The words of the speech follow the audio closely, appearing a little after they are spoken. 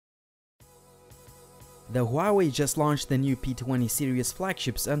The Huawei just launched the new P20 series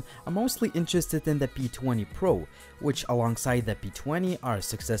flagships, and I'm mostly interested in the P20 Pro, which alongside the P20 are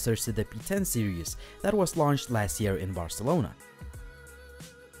successors to the P10 series that was launched last year in Barcelona.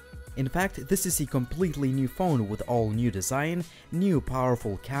 In fact, this is a completely new phone with all new design, new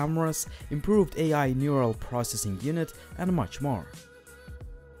powerful cameras, improved AI neural processing unit, and much more.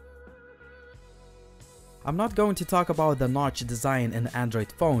 I'm not going to talk about the notch design in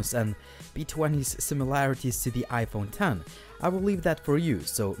Android phones and P20's similarities to the iPhone X. I will leave that for you,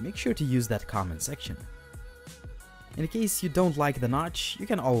 so make sure to use that comment section. In case you don't like the notch, you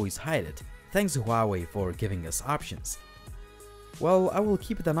can always hide it. Thanks Huawei for giving us options. Well, I will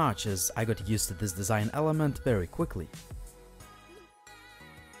keep the notch as I got used to this design element very quickly.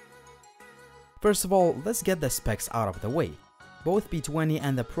 First of all, let's get the specs out of the way. Both P20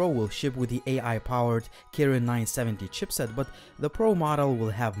 and the Pro will ship with the AI-powered Kirin 970 chipset, but the Pro model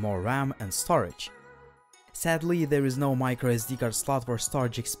will have more RAM and storage. Sadly, there is no microSD card slot for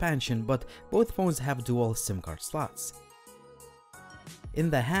storage expansion, but both phones have dual SIM card slots. In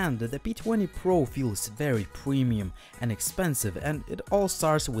the hand, the P20 Pro feels very premium and expensive, and it all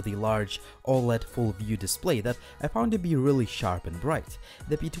starts with a large OLED full-view display that I found to be really sharp and bright.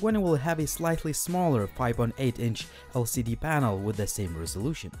 The P20 will have a slightly smaller 5.8-inch LCD panel with the same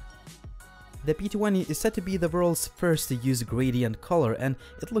resolution. The P20 is said to be the world's first to use gradient color, and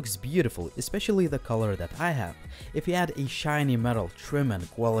it looks beautiful, especially the color that I have. If you add a shiny metal trim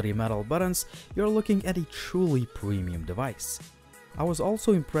and quality metal buttons, you're looking at a truly premium device. I was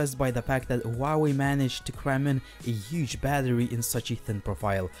also impressed by the fact that Huawei managed to cram in a huge battery in such a thin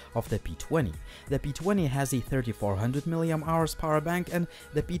profile of the P20. The P20 has a 3400 mAh power bank and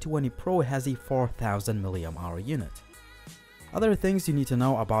the P20 Pro has a 4000 mAh unit. Other things you need to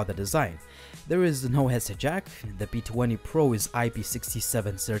know about the design. There is no headset jack, the P20 Pro is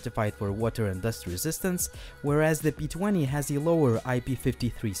IP67 certified for water and dust resistance, whereas the P20 has a lower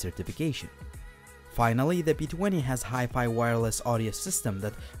IP53 certification. Finally, the P20 has Hi-Fi wireless audio system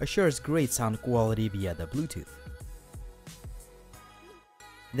that assures great sound quality via the Bluetooth.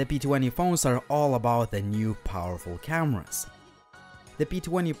 The P20 phones are all about the new powerful cameras. The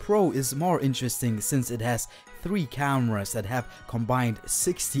P20 Pro is more interesting since it has 3 cameras that have combined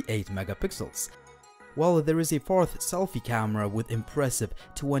 68 megapixels, while there is a 4th selfie camera with impressive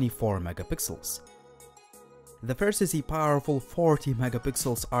 24 megapixels. The first is a powerful 40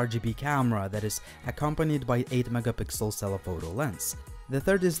 megapixels RGB camera that is accompanied by 8 megapixel telephoto lens. The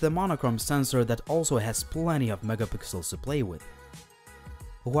third is the monochrome sensor that also has plenty of megapixels to play with.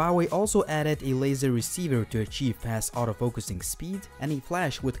 Huawei also added a laser receiver to achieve fast autofocusing speed and a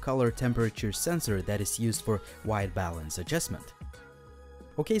flash with color temperature sensor that is used for white balance adjustment.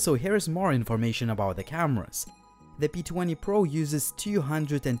 Okay, so here's more information about the cameras. The P20 Pro uses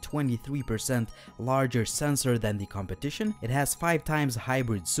 223% larger sensor than the competition. It has 5 times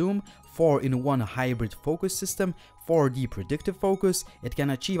hybrid zoom, 4-in-1 hybrid focus system, 4D predictive focus, it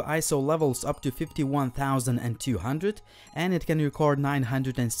can achieve ISO levels up to 51,200, and it can record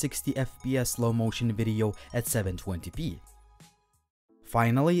 960 FPS slow motion video at 720p.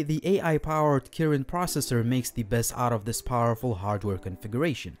 Finally, the AI-powered Kirin processor makes the best out of this powerful hardware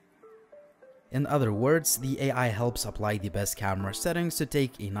configuration. In other words, the AI helps apply the best camera settings to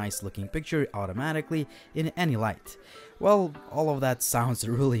take a nice looking picture automatically in any light. Well, all of that sounds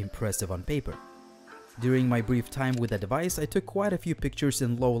really impressive on paper. During my brief time with the device, I took quite a few pictures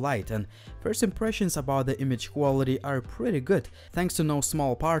in low light, and first impressions about the image quality are pretty good, thanks to no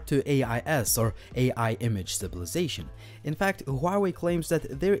small part to AIS or AI image stabilization. In fact, Huawei claims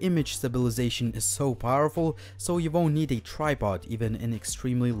that their image stabilization is so powerful, so you won't need a tripod even in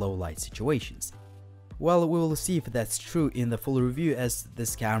extremely low light situations. Well, we will see if that's true in the full review, as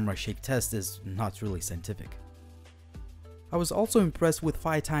this camera shake test is not really scientific. I was also impressed with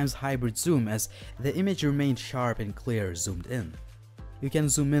 5 times hybrid zoom, as the image remained sharp and clear zoomed in. You can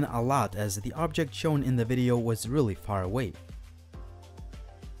zoom in a lot, as the object shown in the video was really far away.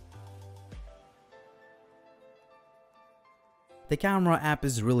 The camera app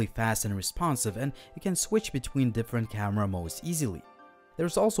is really fast and responsive, and you can switch between different camera modes easily.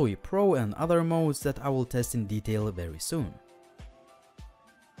 There's also a Pro and other modes that I will test in detail very soon.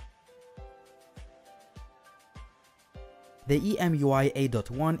 The EMUI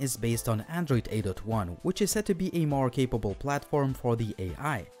 8.1 is based on Android 8.1, which is said to be a more capable platform for the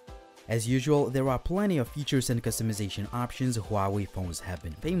AI. As usual, there are plenty of features and customization options Huawei phones have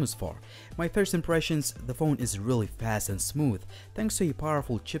been famous for. My first impressions, the phone is really fast and smooth, thanks to a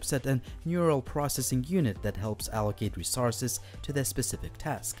powerful chipset and neural processing unit that helps allocate resources to the specific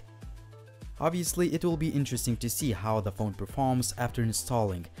task. Obviously, it will be interesting to see how the phone performs after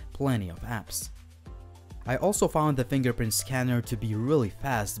installing plenty of apps. I also found the fingerprint scanner to be really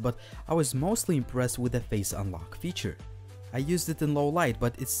fast, but I was mostly impressed with the face unlock feature. I used it in low light,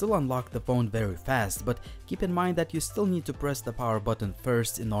 but it still unlocked the phone very fast, but keep in mind that you still need to press the power button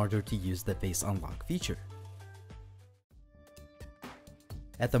first in order to use the face unlock feature.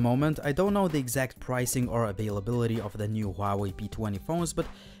 At the moment, I don't know the exact pricing or availability of the new Huawei P20 phones, but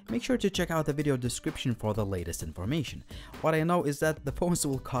make sure to check out the video description for the latest information. What I know is that the phones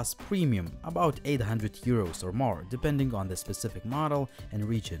will cost premium, about 800 euros or more, depending on the specific model and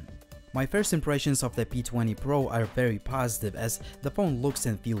region. My first impressions of the P20 Pro are very positive, as the phone looks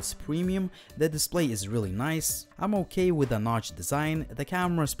and feels premium, the display is really nice, I'm okay with the notch design, the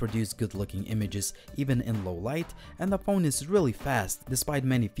cameras produce good looking images even in low light, and the phone is really fast despite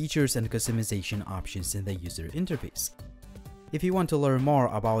many features and customization options in the user interface. If you want to learn more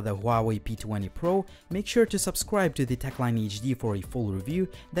about the Huawei P20 Pro, make sure to subscribe to the TechLine HD for a full review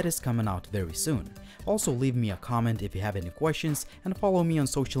that is coming out very soon. Also leave me a comment if you have any questions and follow me on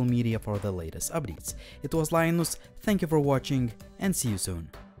social media for the latest updates. It was Linus, thank you for watching and see you soon.